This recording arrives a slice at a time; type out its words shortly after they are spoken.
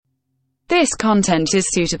This content is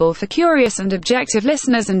suitable for curious and objective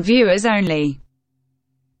listeners and viewers only.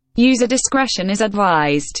 User discretion is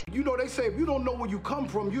advised. You know, they say if you don't know where you come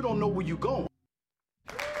from, you don't know where you going.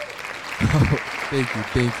 Thank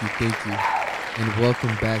you. And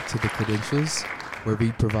welcome back to The Credentials, where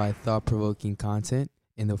we provide thought-provoking content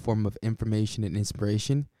in the form of information and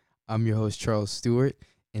inspiration. I'm your host, Charles Stewart,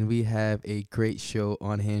 and we have a great show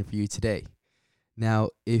on hand for you today. Now,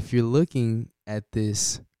 if you're looking at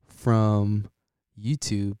this from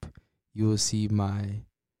YouTube, you will see my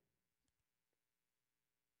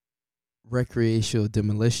recreational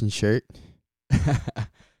demolition shirt.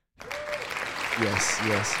 Yes,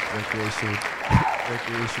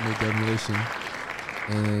 recreational demolition.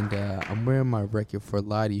 And I'm wearing my Record for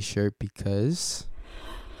Lottie shirt because,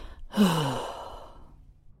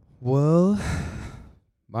 well,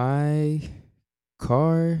 my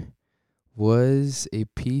car was a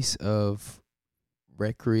piece of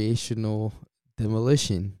recreational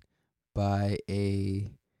demolition by a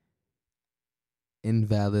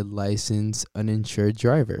invalid license, uninsured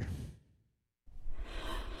driver.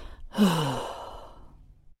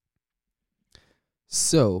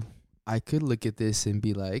 So I could look at this and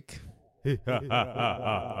be like, there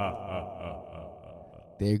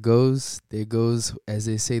goes, as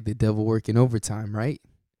they say, the devil working overtime, right?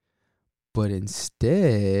 But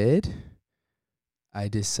instead, I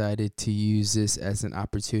decided to use this as an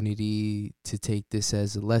opportunity to take this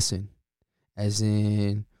as a lesson. As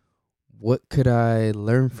in, what could I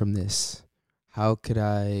learn from this? How could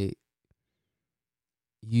I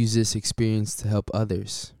use this experience to help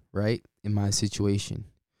others, right? In my situation.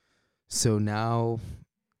 So now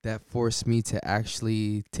that forced me to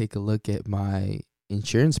actually take a look at my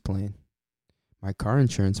insurance plan, my car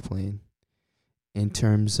insurance plan, in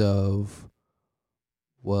terms of,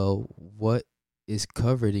 well, what is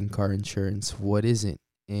covered in car insurance, what isn't,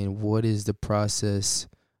 and what is the process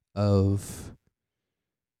of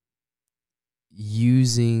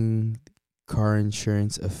using car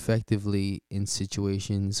insurance effectively in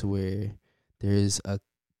situations where there is a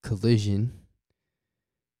collision.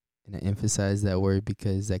 And I emphasize that word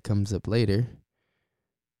because that comes up later.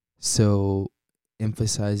 So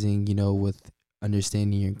emphasizing, with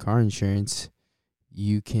understanding your car insurance,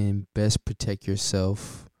 you can best protect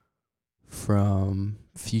yourself from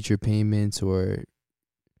future payments or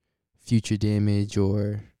future damage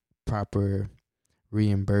or proper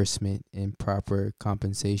reimbursement and proper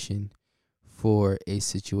compensation for a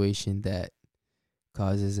situation that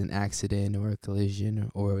causes an accident or a collision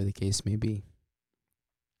or whatever the case may be.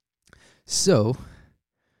 So,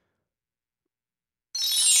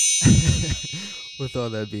 with all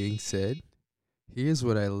that being said, here's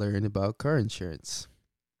what I learned about car insurance.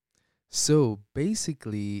 So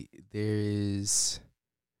basically, there is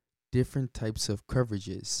different types of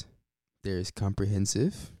coverages. There's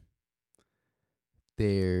comprehensive,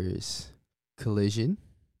 there's collision,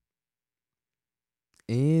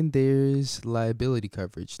 and there's liability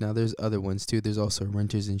coverage. Now, there's other ones too. There's also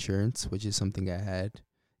renter's insurance, which is something I had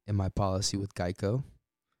in my policy with Geico.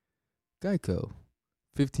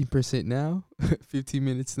 15% now, 15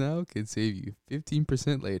 minutes now can save you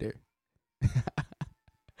 15% later.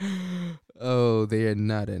 Oh, they are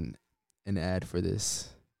not an ad for this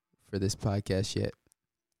podcast yet.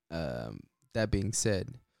 That being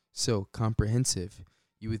said, so comprehensive.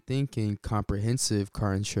 You would think in comprehensive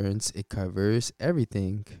car insurance it covers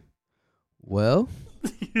everything. Well,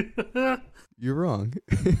 you're wrong.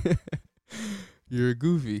 You're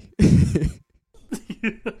goofy.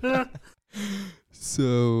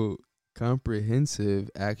 So comprehensive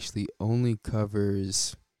actually only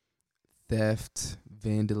covers theft,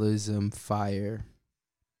 vandalism, fire,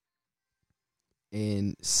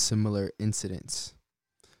 and similar incidents.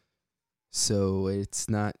 So it's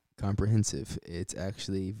not comprehensive. It's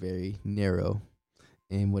actually very narrow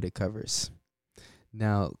in what it covers.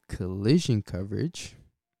 Now, collision coverage,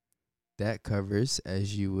 that covers,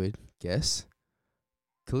 as you would guess,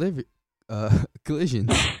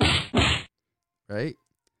 collisions, right?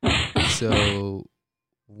 So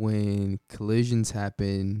when collisions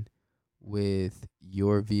happen with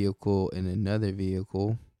your vehicle and another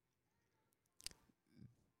vehicle,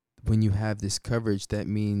 when you have this coverage, that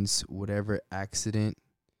means whatever accident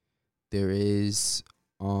there is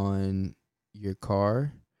on your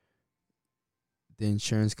car, the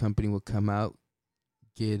insurance company will come out,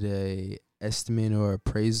 get a estimate or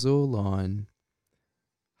appraisal on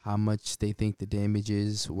how much they think the damage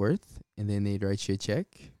is worth, and then they'd write you a check,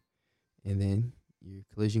 and then your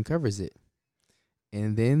collision covers it.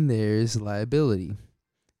 And then there's liability.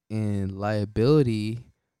 And liability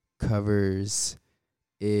covers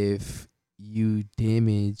if you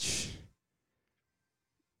damage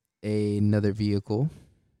another vehicle,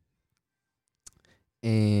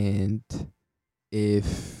 and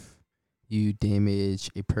if you damage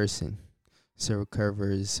a person. So it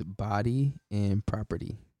covers body and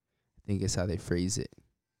property. I think is how they phrase it.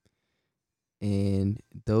 And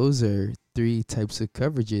those are three types of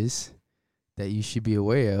coverages that you should be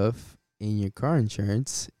aware of in your car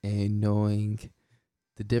insurance and knowing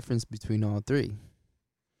the difference between all three.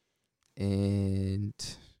 And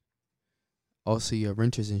also your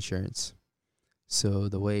renter's insurance. So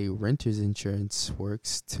the way renter's insurance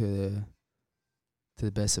works, to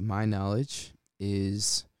the best of my knowledge,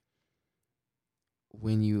 is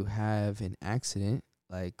when you have an accident,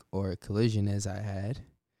 like, or a collision as I had,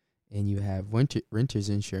 and you have renter's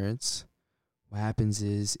insurance, what happens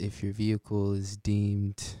is if your vehicle is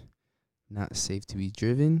deemed not safe to be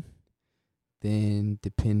driven, then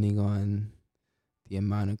depending on the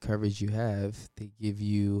amount of coverage you have, they give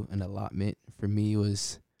you an allotment. For me, it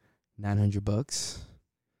was $900,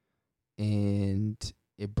 and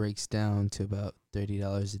it breaks down to about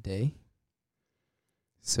 $30 a day.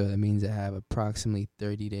 So that means I have approximately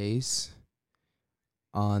 30 days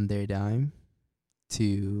on their dime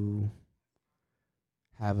to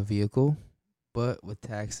have a vehicle. But with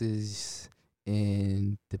taxes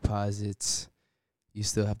and deposits, you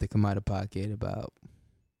still have to come out of pocket about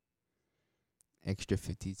extra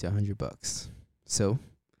 $50 to $100. So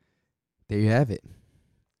there you have it.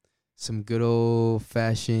 Some good old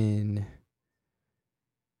fashioned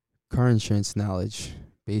car insurance knowledge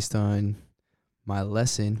based on my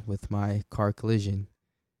lesson with my car collision.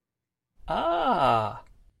 Ah.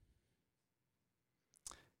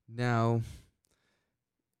 Now,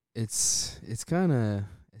 it's kind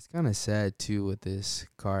of sad too with this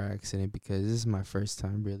car accident, because this is my first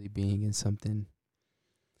time really being in something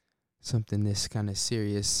this kind of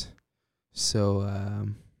serious. So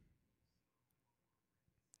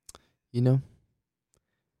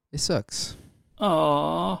it sucks.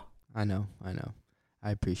 Aww. I know.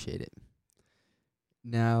 I appreciate it.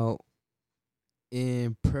 Now,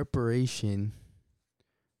 in preparation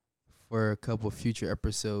for a couple future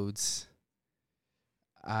episodes,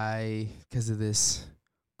 because of this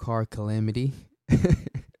car calamity,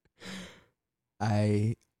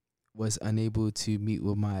 I was unable to meet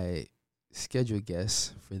with my scheduled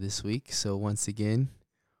guests for this week. So once again,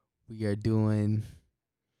 we are doing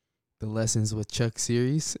the Lessons with Chuck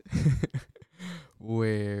series,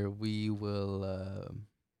 where we will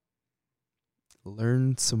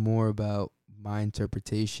learn some more about my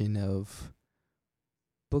interpretation of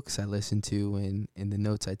books I listen to and the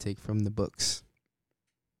notes I take from the books.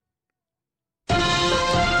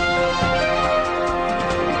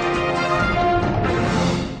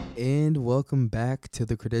 And welcome back to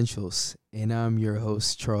The Credentials. And I'm your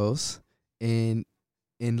host, Charles. And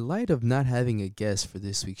in light of not having a guest for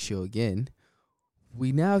this week's show again,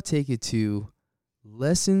 we now take it to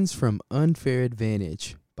Lessons from Unfair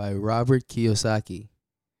Advantage by Robert Kiyosaki.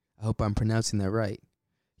 I hope I'm pronouncing that right.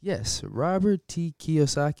 Yes, Robert T.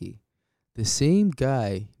 Kiyosaki, the same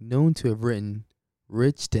guy known to have written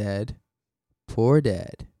Rich Dad, Poor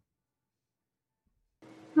Dad.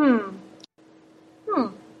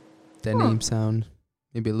 That name sound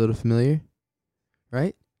maybe a little familiar,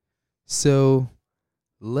 right? So,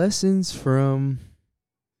 lessons from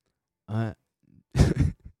Alright,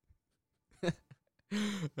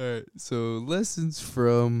 so lessons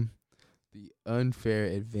from The Unfair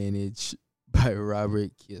Advantage by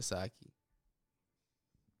Robert Kiyosaki.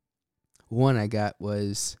 One I got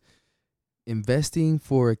was investing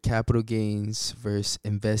for capital gains versus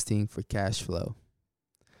investing for cash flow.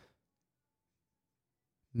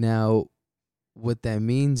 Now, what that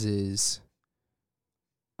means is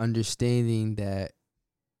understanding that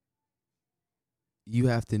you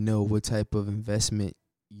have to know what type of investment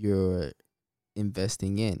you're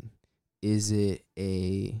investing in. Is it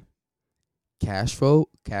a cash flow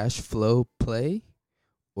play,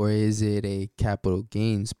 or is it a capital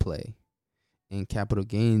gains play? And capital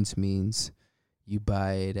gains means you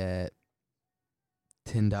buy it at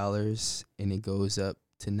 $10 and it goes up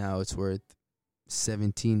to now it's worth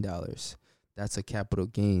 $17. That's a capital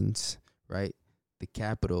gains, right? The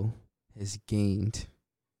capital has gained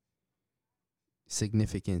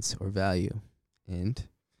significance or value, and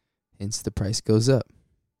hence the price goes up.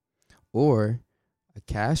 Or a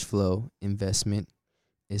cash flow investment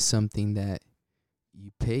is something that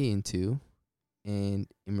you pay into, and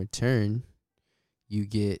in return you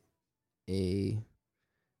get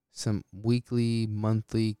some weekly,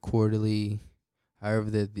 monthly, quarterly, however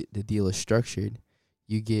the deal is structured,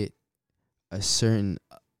 you get a certain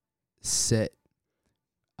set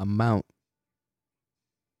amount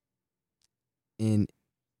in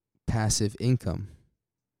passive income.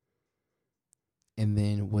 And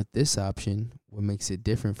then with this option, what makes it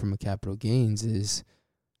different from a capital gains is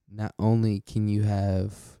not only can you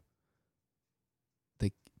have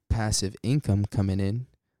the passive income coming in,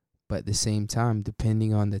 but at the same time,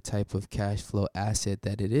 depending on the type of cash flow asset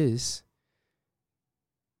that it is,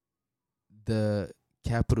 the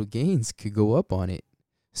capital gains could go up on it.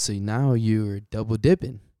 So now you're double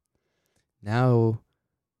dipping. Now,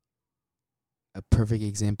 a perfect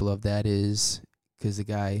example of that is because the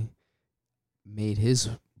guy made his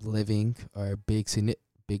living, or a big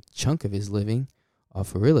chunk of his living,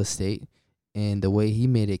 off of real estate, and the way he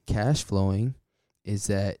made it cash flowing is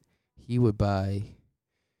that he would buy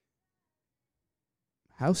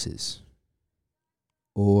houses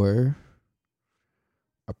or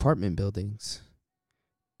apartment buildings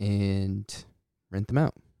and rent them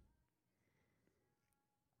out.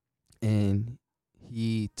 And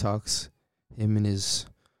he talks, him and his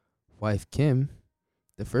wife Kim,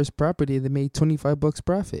 the first property they made $25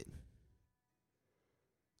 profit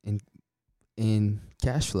in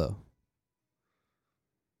cash flow.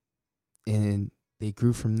 And they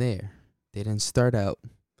grew from there. They didn't start out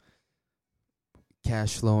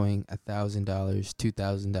cash flowing $1,000,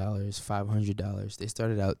 $2,000, $500. They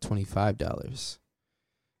started out $25.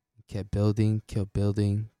 Kept building, kept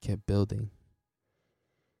building, kept building.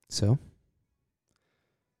 So,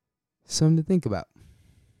 something to think about.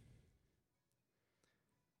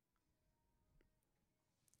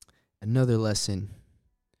 Another lesson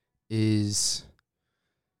is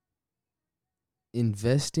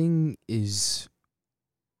investing is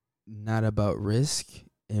not about risk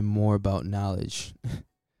and more about knowledge.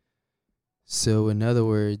 So, in other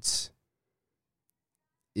words,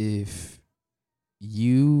 if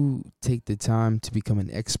you take the time to become an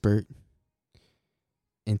expert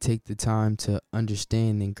and take the time to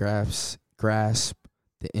understand and grasp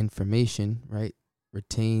the information, right?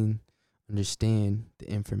 Retain, understand the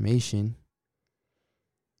information,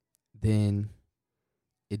 then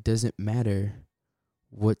it doesn't matter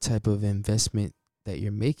what type of investment that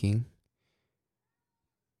you're making.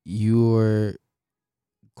 You're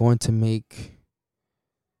going to make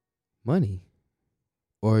money,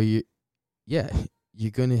 or you're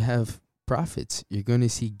going to have profits. You're going to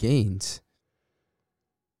see gains,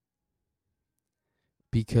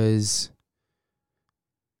 because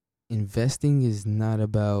investing is not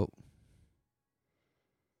about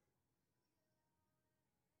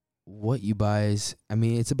what you buy.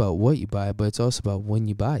 It's about what you buy, but it's also about when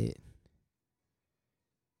you buy it.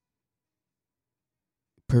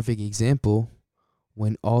 Perfect example,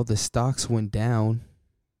 when all the stocks went down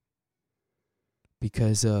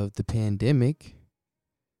because of the pandemic,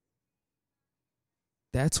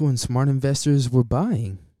 that's when smart investors were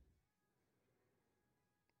buying.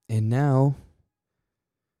 And now,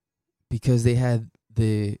 because they had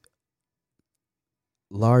the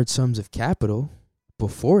large sums of capital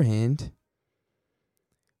beforehand,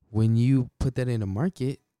 when you put that in a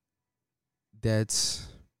market that's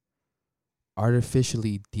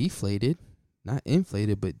artificially deflated, not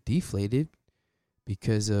inflated, but deflated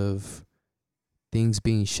because of things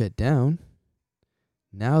being shut down,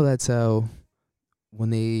 now that's how, when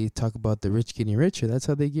they talk about the rich getting richer, that's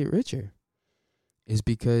how they get richer. Is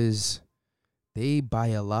because they buy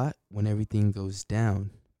a lot when everything goes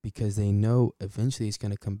down, because they know eventually it's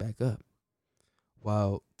going to come back up.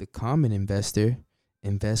 While the common investor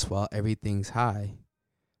invests while everything's high,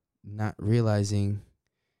 not realizing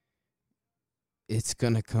it's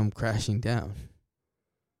going to come crashing down.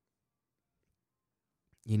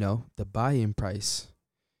 The buy-in price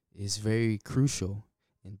is very crucial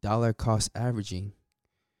in dollar cost averaging.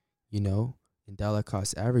 And dollar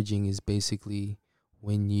cost averaging is basically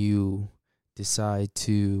when you decide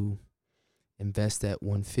to invest at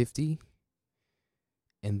 150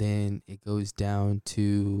 and then it goes down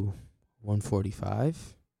to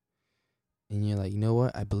 145, and you're like, you know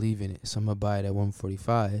what, I believe in it, so I'm gonna buy it at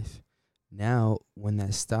 145. Now when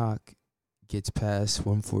that stock gets past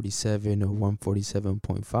 147 or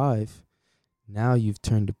 147.5, now you've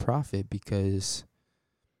turned a profit, because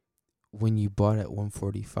when you bought at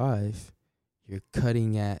 145, you're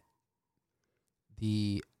cutting at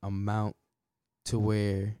the amount to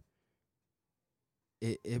where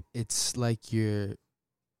it's like you're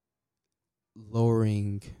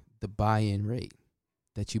lowering the buy-in rate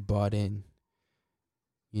that you bought in.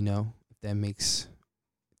 If that makes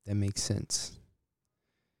sense.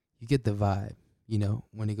 You get the vibe.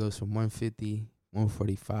 When it goes from 150,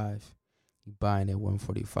 145, you buying at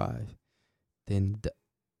 145, then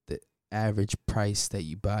the average price that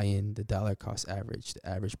you buy in, the dollar cost average, the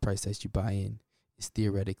average price that you buy in is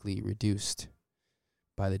theoretically reduced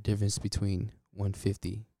by the difference between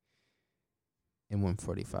 150 and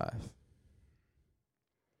 145.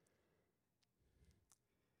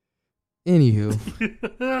 Anywho,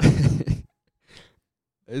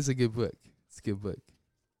 it's a good book. It's a good book.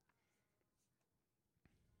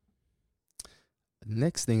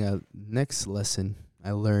 Next lesson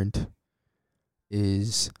I learned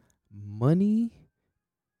is money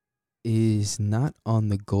is not on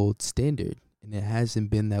the gold standard, and it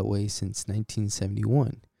hasn't been that way since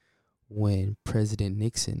 1971 when President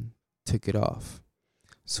Nixon took it off.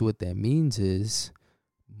 So what that means is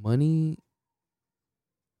money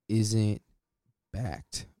isn't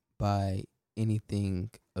backed by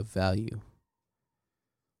anything of value,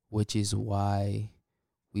 which is why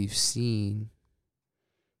we've seen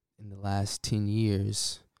in the last 10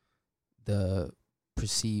 years the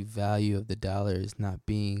perceived value of the dollar is not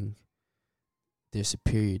being their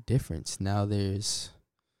superior difference. Now it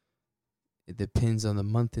depends on the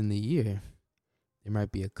month and the year. There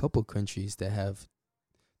might be a couple countries that have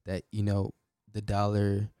that, the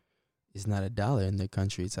dollar is not a dollar in their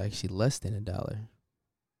country. It's actually less than a dollar.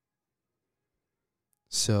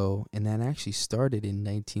 So, and that actually started in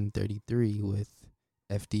 1933 with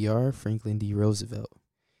FDR, Franklin D. Roosevelt.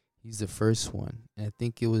 He's the first one. And I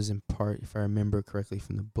think it was in part, if I remember correctly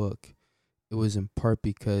from the book, it was in part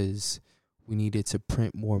because we needed to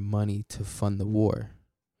print more money to fund the war.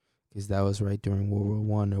 Because that was right during World War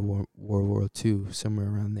One or World War II, somewhere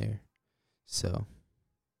around there. So,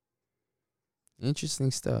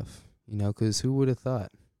 interesting stuff, because who would have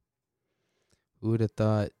thought? Who would have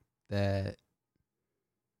thought that?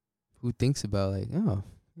 Who thinks about like, oh,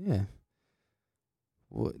 yeah,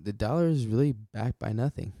 well, the dollar is really backed by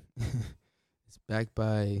nothing. It's backed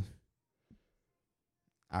by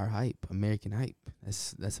our hype, American hype.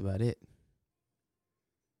 That's about it.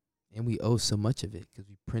 And we owe so much of it because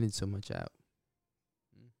we printed so much out.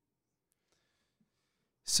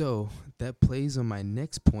 So that plays on my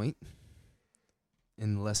next point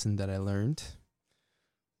in the lesson that I learned,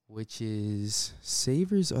 which is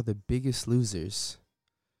savers are the biggest losers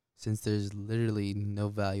since there's literally no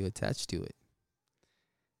value attached to it.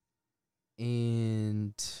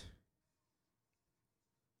 And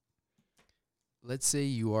let's say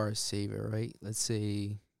you are a saver, right? Let's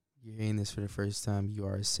say you're hearing this for the first time, you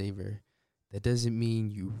are a saver. That doesn't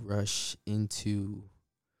mean you rush into,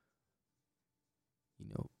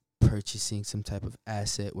 purchasing some type of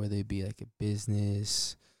asset, whether it be like a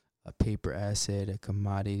business, a paper asset, a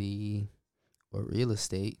commodity, or real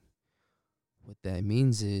estate. What that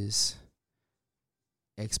means is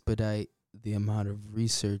expedite the amount of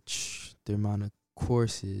research, the amount of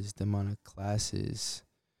courses, the amount of classes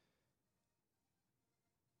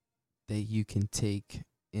that you can take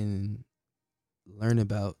and learn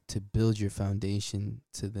about to build your foundation,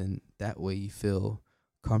 to then that way you feel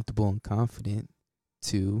comfortable and confident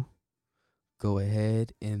to go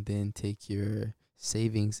ahead and then take your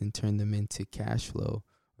savings and turn them into cash flow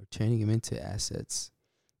or turning them into assets.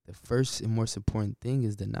 The first and most important thing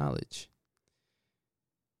is the knowledge.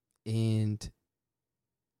 And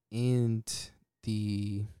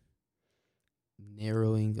the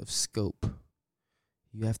narrowing of scope.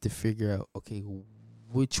 You have to figure out, okay,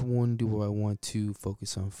 which one do I want to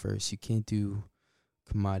focus on first? You can't do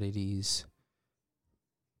commodities,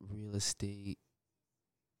 real estate,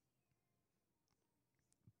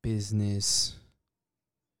 business,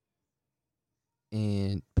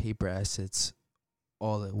 and paper assets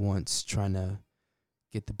all at once trying to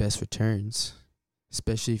get the best returns,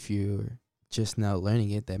 especially if you're just now learning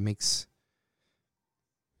it. It's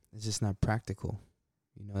just not practical.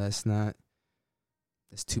 That's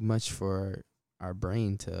too much for our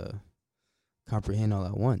brain to comprehend all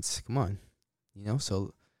at once. Come on.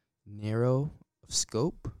 So narrow of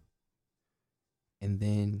scope and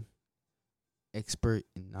then expert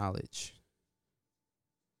in knowledge.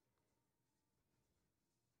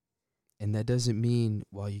 And that doesn't mean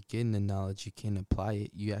while you're getting the knowledge, you can't apply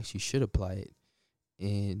it. You actually should apply it.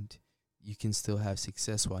 And you can still have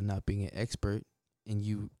success while not being an expert. And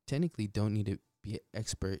you technically don't need to be an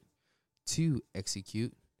expert to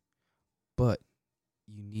execute. But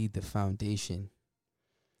you need the foundation.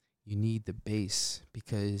 You need the base,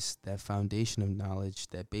 because that foundation of knowledge,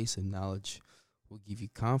 that base of knowledge will give you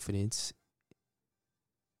confidence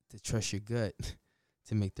to trust your gut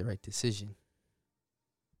to make the right decision.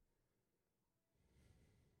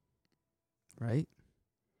 Right?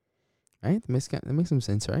 Right? That makes some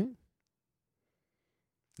sense, right?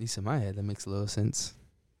 At least in my head, that makes a little sense.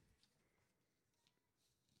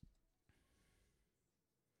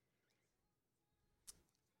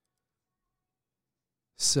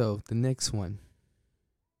 So, the next one.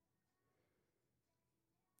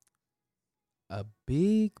 a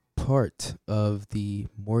big part of the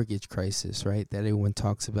mortgage crisis, right, that everyone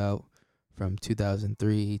talks about from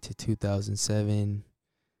 2003 to 2007,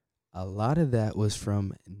 a lot of that was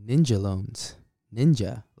from ninja loans.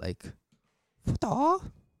 Ninja, like,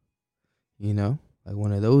 you know, like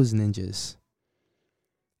one of those ninjas.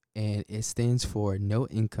 And it stands for no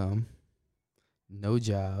income, no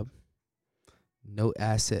job, no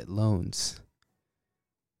asset loans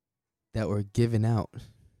that were given out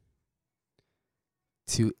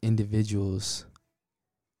to individuals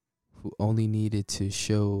who only needed to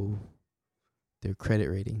show their credit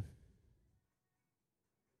rating.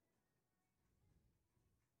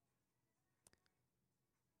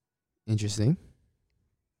 Interesting,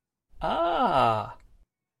 Ah.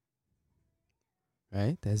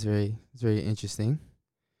 right? It's very interesting.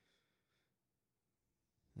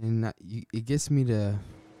 And it gets me to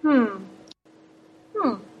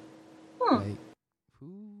like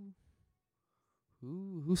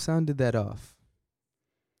who sounded that off?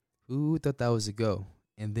 Who thought that was a go?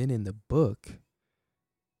 And then in the book,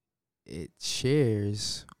 it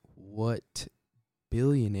shares what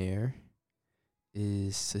billionaire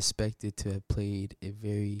is suspected to have played a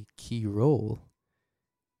very key role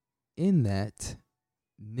in that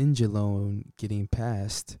ninja loan getting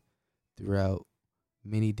passed throughout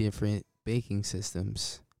many different banking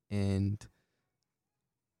systems and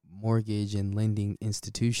mortgage and lending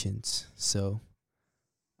institutions. So,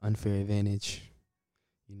 Unfair Advantage,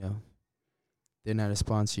 you know, they're not a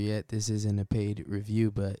sponsor yet. This isn't a paid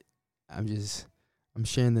review, but I'm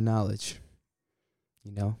sharing the knowledge.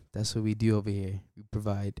 You know, that's what we do over here. We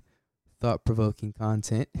provide thought-provoking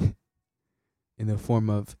content in the form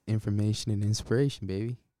of information and inspiration,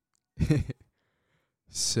 baby.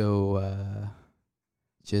 So,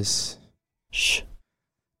 just Shh.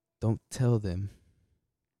 don't tell them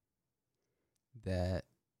that,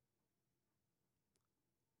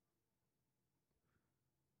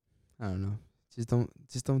 I don't know. Just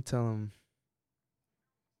don't tell them.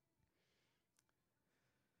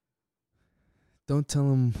 Don't tell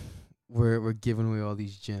them we're giving away all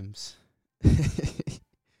these gems.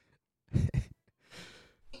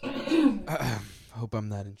 Hope I'm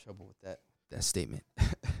not in trouble with that statement.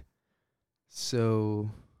 So,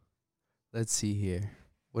 let's see here.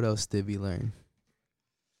 What else did we learn?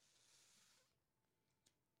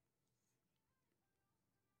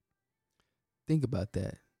 Think about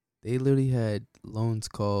that. They literally had loans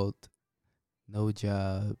called no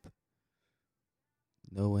job,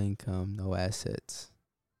 no income, no assets.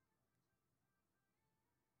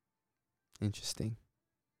 Interesting.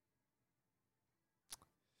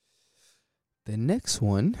 The next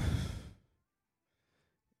one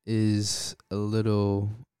is a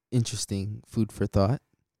little interesting food for thought.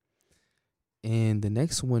 And the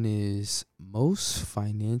next one is most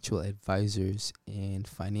financial advisors and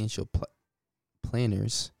financial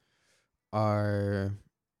planners are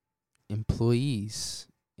employees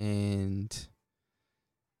and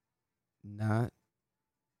not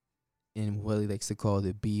in what he likes to call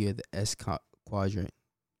the B or the S quadrant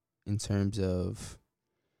in terms of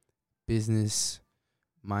business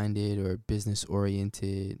minded or business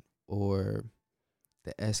oriented, or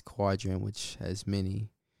the S quadrant, which has many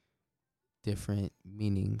different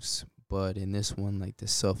meanings, but in this one, like the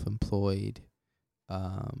self-employed,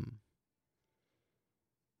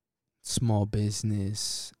 small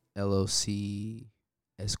business, LLC,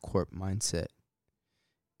 S corp mindset.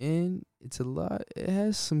 And it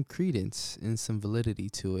has some credence and some validity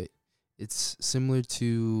to it. It's similar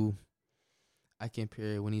to, I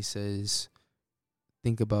compare it when he says,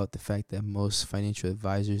 think about the fact that most financial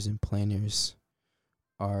advisors and planners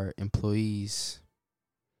are employees,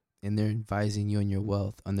 and they're advising you on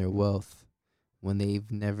their wealth, when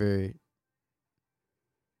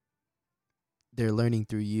they're learning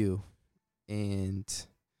through you, and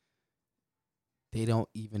they don't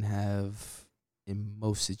even have, in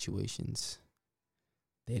most situations,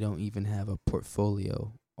 they don't even have a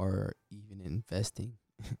portfolio or even investing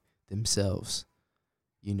themselves.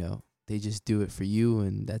 You know, they just do it for you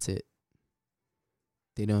and that's it.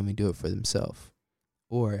 They don't even do it for themselves,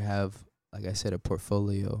 or have, like I said, a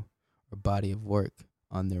portfolio or body of work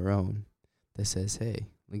on their own that says, hey,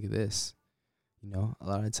 look at this. You know, a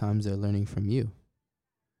lot of times they're learning from you,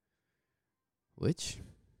 which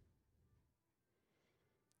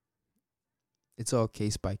it's all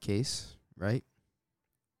case by case, right?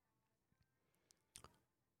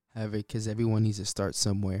 However, because everyone needs to start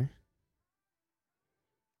somewhere,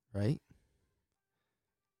 right?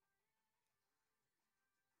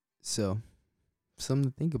 So,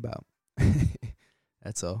 something to think about.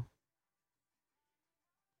 That's all.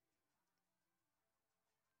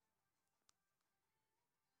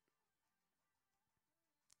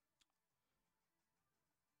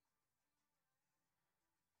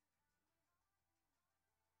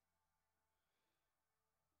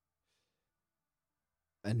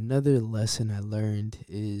 Another lesson I learned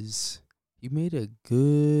is you made a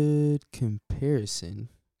good comparison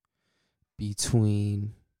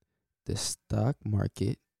between the stock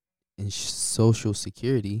market and social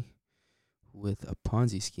security with a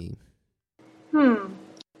Ponzi scheme. Hmm.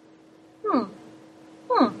 Hmm.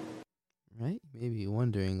 Hmm. Right? Maybe you're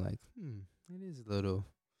wondering, like, it is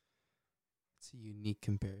it's a unique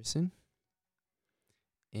comparison.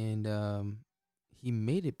 And he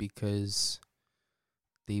made it because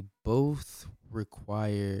they both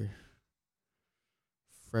require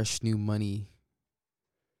fresh new money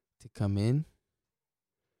to come in,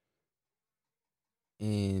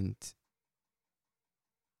 and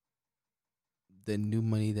the new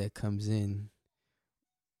money that comes in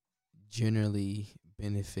generally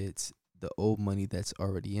benefits the old money that's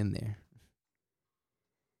already in there.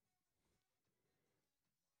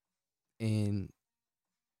 And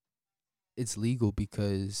it's legal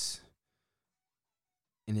because,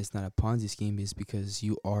 and it's not a Ponzi scheme, is because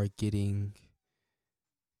you are getting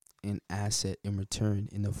an asset in return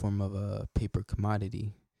in the form of a paper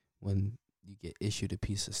commodity when you get issued a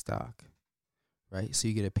piece of stock, right? So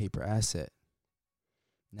you get a paper asset.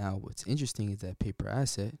 Now, what's interesting is that paper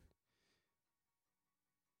asset,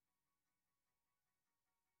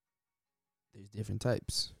 there's different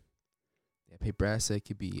types. That paper asset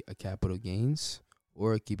could be a capital gains,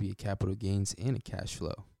 or it could be a capital gains and a cash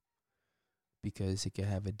flow, because it could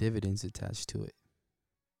have a dividends attached to it,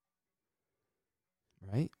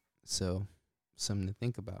 right? So, something to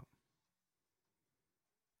think about.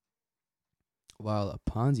 While a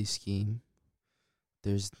Ponzi scheme,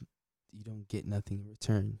 you don't get nothing in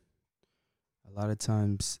return. A lot of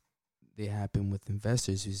times they happen with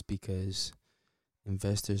investors is because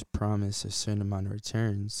investors promise a certain amount of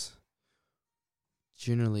returns,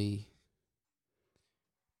 generally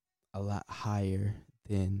a lot higher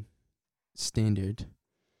than standard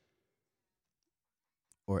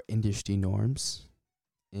or industry norms.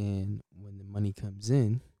 And when the money comes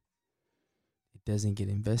in, it doesn't get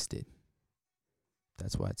invested.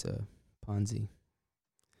 That's why it's a Ponzi.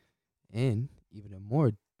 And even a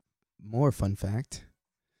more fun fact,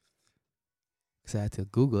 because I had to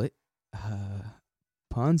Google it,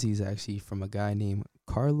 Ponzi is actually from a guy named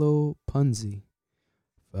Carlo Ponzi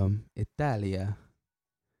from Italia.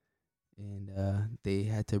 And they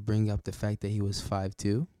had to bring up the fact that he was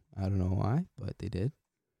 5'2". I don't know why, but they did.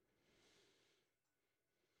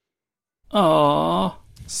 Aww.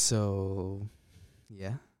 So,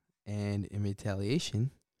 yeah. And in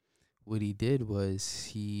retaliation, what he did was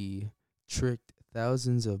he tricked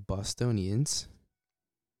thousands of Bostonians.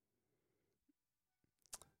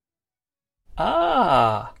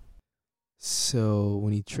 Ah. So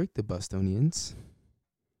when he tricked the Bostonians,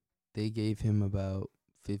 they gave him about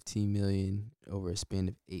 15 million over a span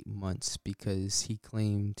of 8 months because he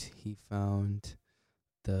claimed he found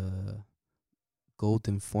the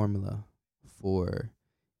golden formula for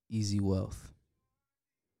easy wealth.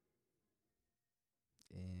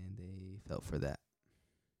 And they fell for that.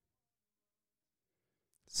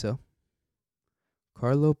 So,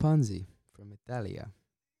 Carlo Ponzi from Italia.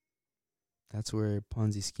 That's where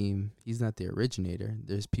Ponzi scheme, he's not the originator.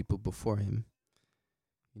 There's people before him.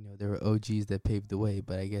 You know, there were OGs that paved the way,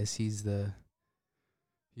 but I guess he's the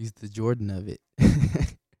Jordan of it.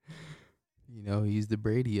 You know, he's the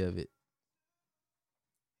Brady of it.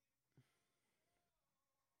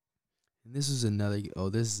 And this is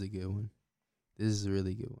this is a good one. This is a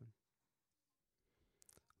really good one.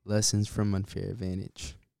 Lessons from unfair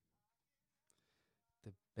advantage.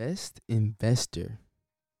 The best investor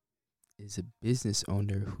is a business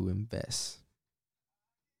owner who invests.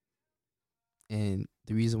 And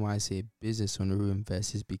the reason why I say business owner who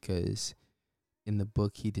invests is because in the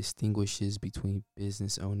book he distinguishes between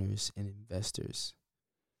business owners and investors.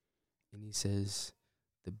 And he says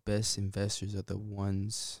the best investors are the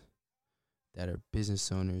ones that are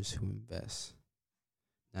business owners who invest,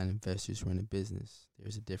 not investors who run a business.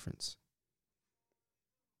 There's a difference.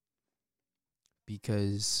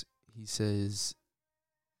 Because he says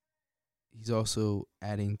he's also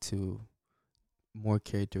adding to more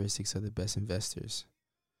characteristics of the best investors.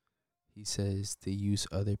 He says they use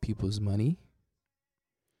other people's money.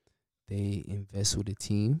 They invest with a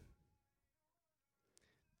team.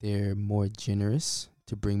 They're more generous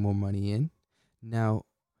to bring more money in. Now,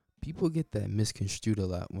 people get that misconstrued a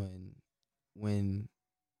lot when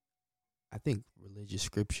I think religious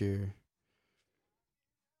scripture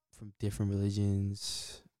from different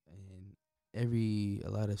religions and a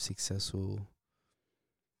lot of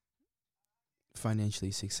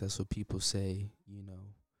financially successful people say, you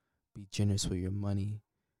know, be generous with your money,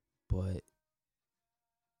 but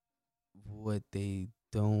what they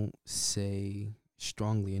don't say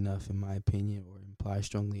strongly enough, in my opinion, or imply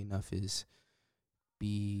strongly enough, is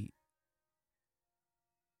be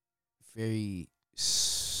very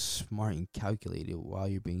smart and calculated while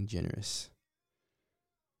you're being generous.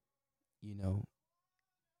 You know,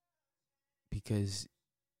 because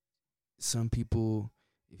some people,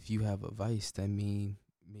 if you have a vice, that mean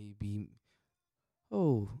maybe,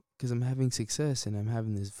 oh, because I'm having success and I'm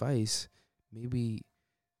having this vice, maybe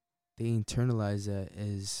they internalize that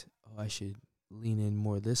as, oh, I should lean in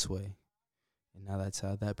more this way. And now that's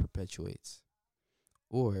how that perpetuates.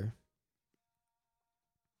 Or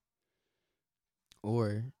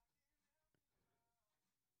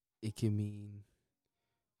it can mean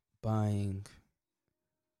buying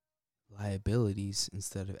liabilities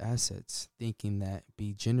instead of assets, thinking that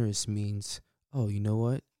be generous means, oh, you know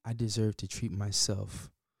what? I deserve to treat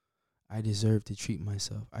myself. I deserve to treat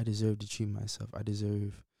myself. I deserve to treat myself. I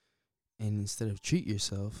deserve. And instead of treat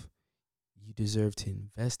yourself, you deserve to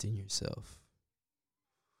invest in yourself.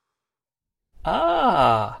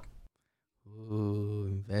 Ah. Ooh,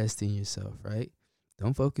 invest in yourself, right?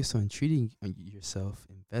 Don't focus on treating yourself,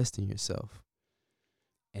 invest in yourself.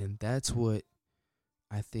 And that's what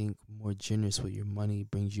I think more generous with your money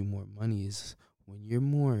brings you more money, is when you're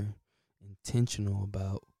more intentional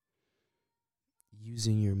about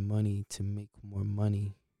using your money to make more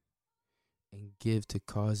money and give to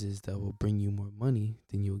causes that will bring you more money,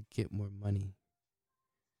 then you'll get more money.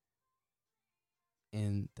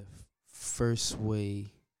 And the first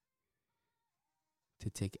way to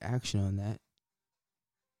take action on that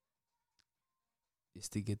is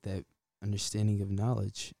to get that understanding of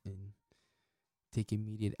knowledge and take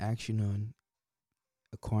immediate action on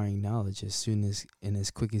acquiring knowledge as soon as and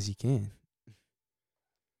as quick as you can.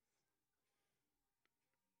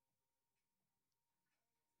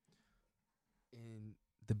 And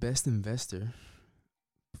the best investor,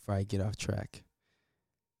 before I get off track,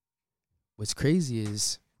 what's crazy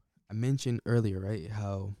is I mentioned earlier, right,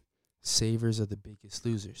 how savers are the biggest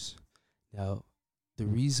losers. Now, the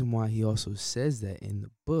reason why he also says that in the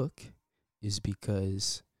book is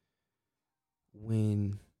because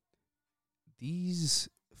when these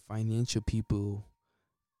financial people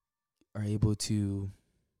are able to,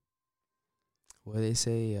 what do they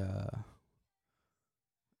say,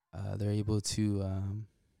 they're able to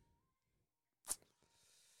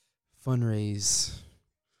fundraise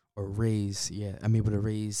or raise, I'm able to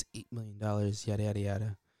raise $8 million, yada, yada,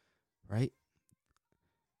 yada, right?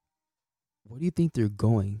 What do you think they're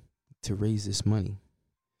going to raise this money?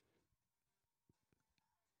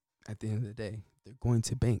 At the end of the day, they're going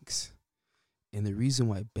to banks. And the reason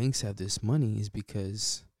why banks have this money is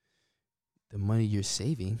because the money you're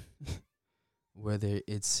saving, whether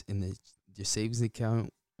it's in your savings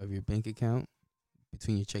account of your bank account,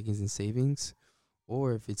 between your checkings and savings,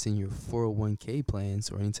 or if it's in your 401k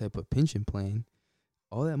plans or any type of pension plan,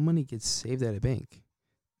 all that money gets saved at a bank.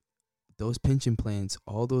 Those pension plans,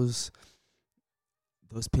 all those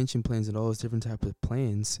pension plans and all those different types of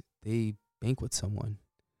plans, they bank with someone.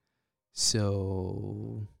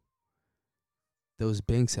 So those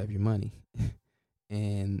banks have your money.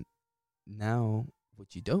 And now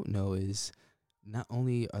what you don't know is not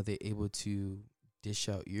only are they able to dish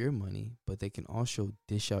out your money, but they can also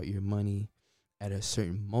dish out your money at a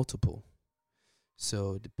certain multiple.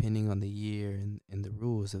 So depending on the year and the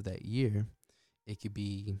rules of that year, it could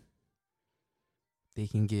be they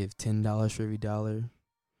can give $10 for every dollar,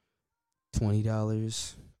 $20,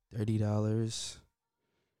 $30,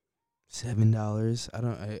 $7.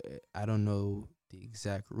 I don't know the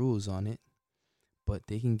exact rules on it, but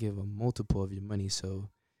they can give a multiple of your money. So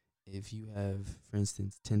if you have, for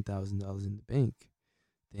instance, $10,000 in the bank,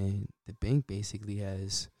 then the bank basically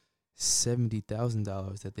has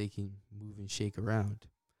 $70,000 that they can move and shake around.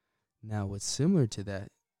 Now, what's similar to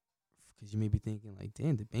that, because you may be thinking like,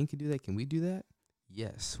 damn, the bank can do that. Can we do that?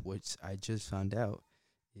 Yes, which I just found out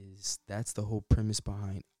is that's the whole premise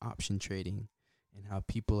behind option trading and how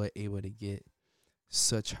people are able to get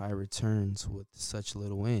such high returns with such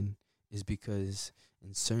little in, is because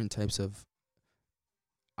in certain types of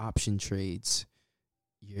option trades,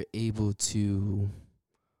 you're able to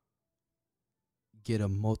get a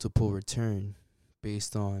multiple return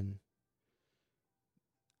based on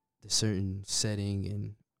the certain setting,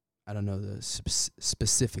 and I don't know the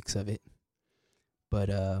specifics of it, but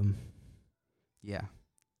yeah,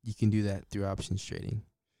 you can do that through options trading,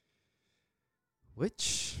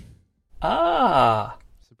 which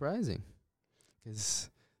surprising,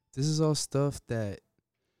 because this is all stuff that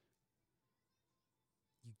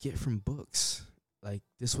you get from books. Like,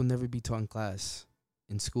 this will never be taught in class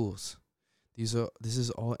in schools. This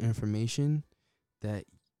is all information that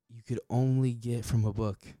you could only get from a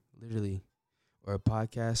book, literally, or a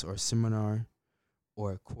podcast or a seminar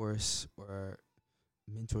or a course or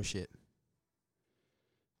mentorship.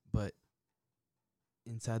 But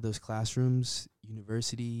inside those classrooms,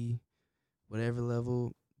 university, whatever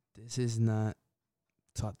level, this is not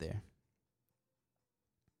taught there.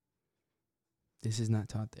 This is not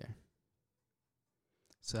taught there.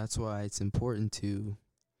 So that's why it's important to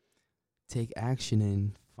take action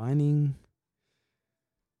in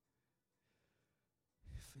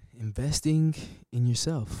investing in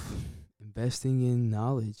yourself, investing in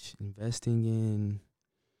knowledge,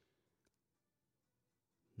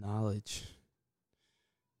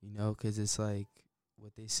 because it's like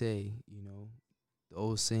what they say, the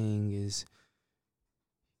old saying is,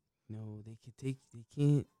 they could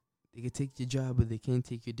take your job, but they can't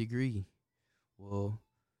take your degree. Well,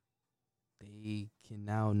 they can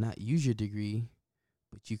now not use your degree,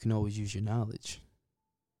 but you can always use your knowledge.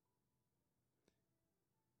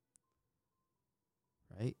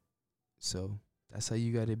 Right? So that's how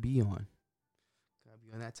you gotta be on. Gotta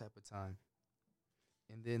be on that type of time.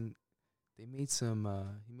 And then he made some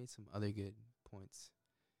other good points.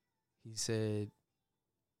 He said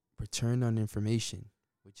return on information,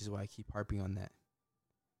 which is why I keep harping on that.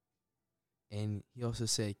 And he also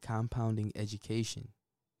said compounding education.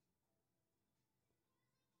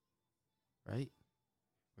 Right?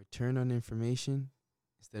 Return on information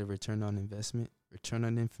instead of return on investment. Return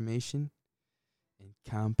on information and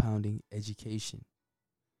compounding education.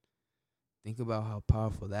 Think about how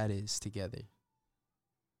powerful that is together.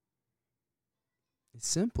 It's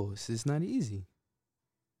simple. It's just not easy.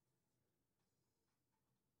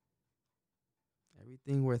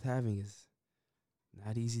 Everything worth having is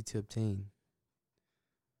not easy to obtain,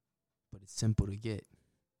 but it's simple to get.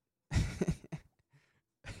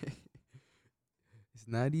 It's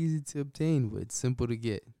not easy to obtain, but it's simple to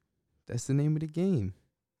get. That's the name of the game.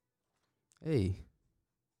 Hey,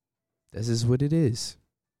 this is what it is.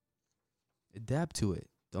 Adapt to it.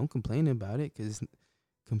 Don't complain about it, because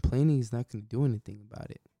complaining is not going to do anything about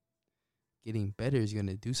it. Getting better is going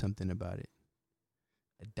to do something about it.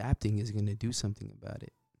 Adapting is going to do something about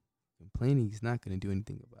it. Complaining is not going to do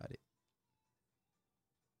anything about it.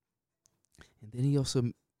 And then he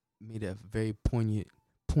also made a very poignant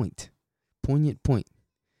point,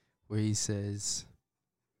 where he says,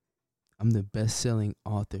 I'm the best-selling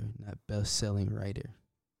author, not best-selling writer.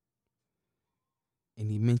 And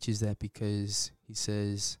he mentions that because he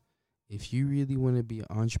says, if you really want to be an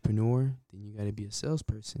entrepreneur, then you got to be a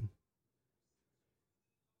salesperson.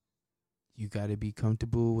 You got to be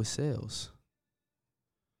comfortable with sales.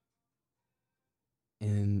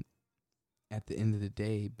 And at the end of the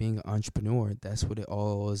day, being an entrepreneur, that's what it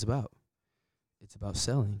all is about. It's about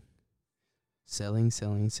selling. Selling. This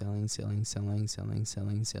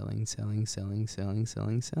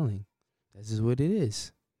is what it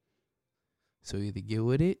is. So either get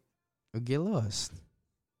with it or get lost.